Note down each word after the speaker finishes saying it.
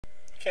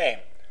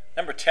Okay,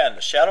 number 10.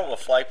 The shadow of a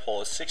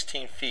flagpole is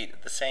 16 feet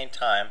at the same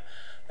time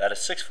that a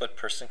 6-foot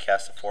person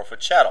casts a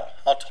 4-foot shadow.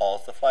 How tall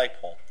is the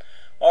flagpole?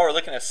 Well, we're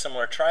looking at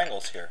similar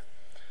triangles here.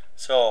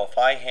 So if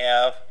I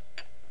have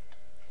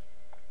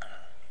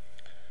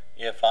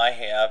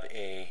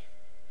a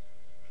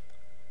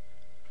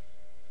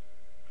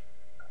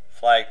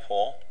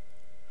flagpole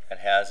that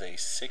has a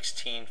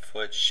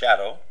 16-foot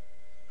shadow,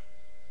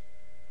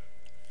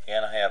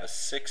 and I have a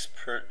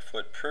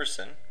 6-foot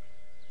person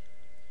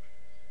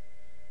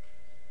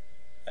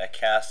that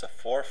casts a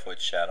 4-foot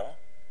shadow,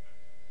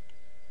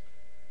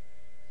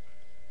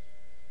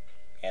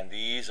 and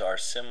these are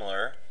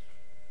similar,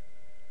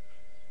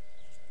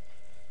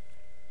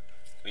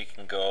 we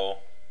can go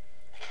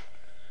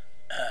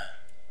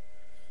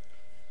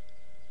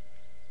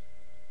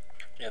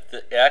if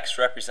the X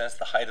represents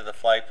the height of the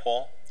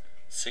flagpole,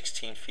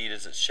 16 feet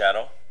is its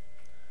shadow,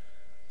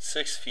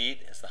 6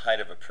 feet is the height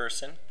of a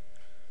person,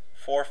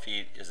 4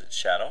 feet is its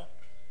shadow.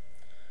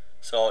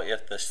 So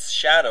if the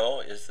shadow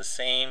is the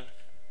same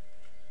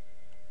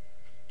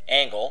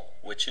angle,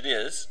 which it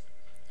is,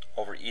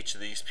 over each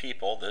of these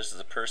people, this is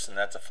a person,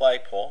 that's a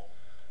flagpole,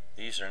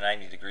 these are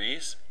 90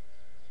 degrees,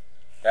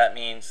 that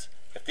means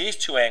if these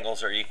two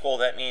angles are equal,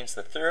 that means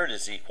the third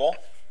is equal,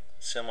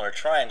 similar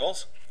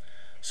triangles.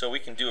 So we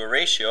can do a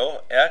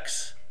ratio,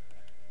 X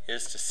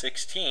is to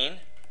 16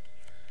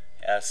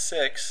 as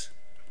 6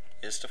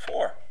 is to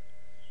 4.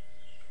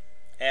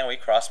 And we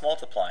cross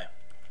multiply.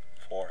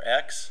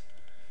 4x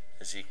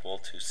is equal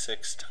to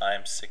 6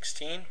 times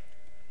 16.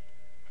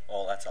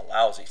 Well, that's a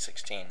lousy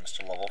 16,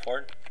 Mr.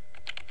 Lovellford.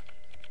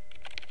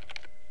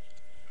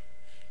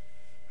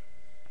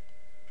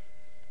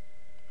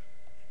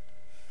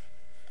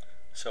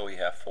 So we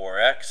have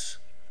 4x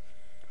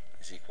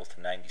is equal to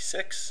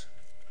 96.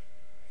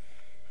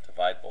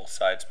 Divide both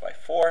sides by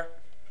 4.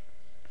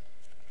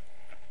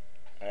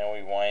 And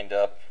we wind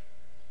up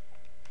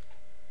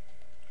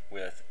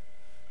with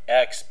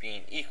x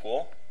being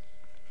equal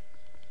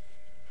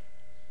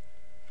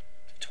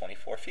to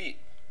 24 feet.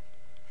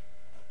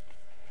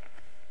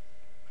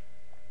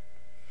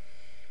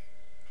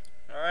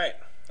 Alright,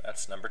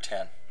 that's number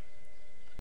 10.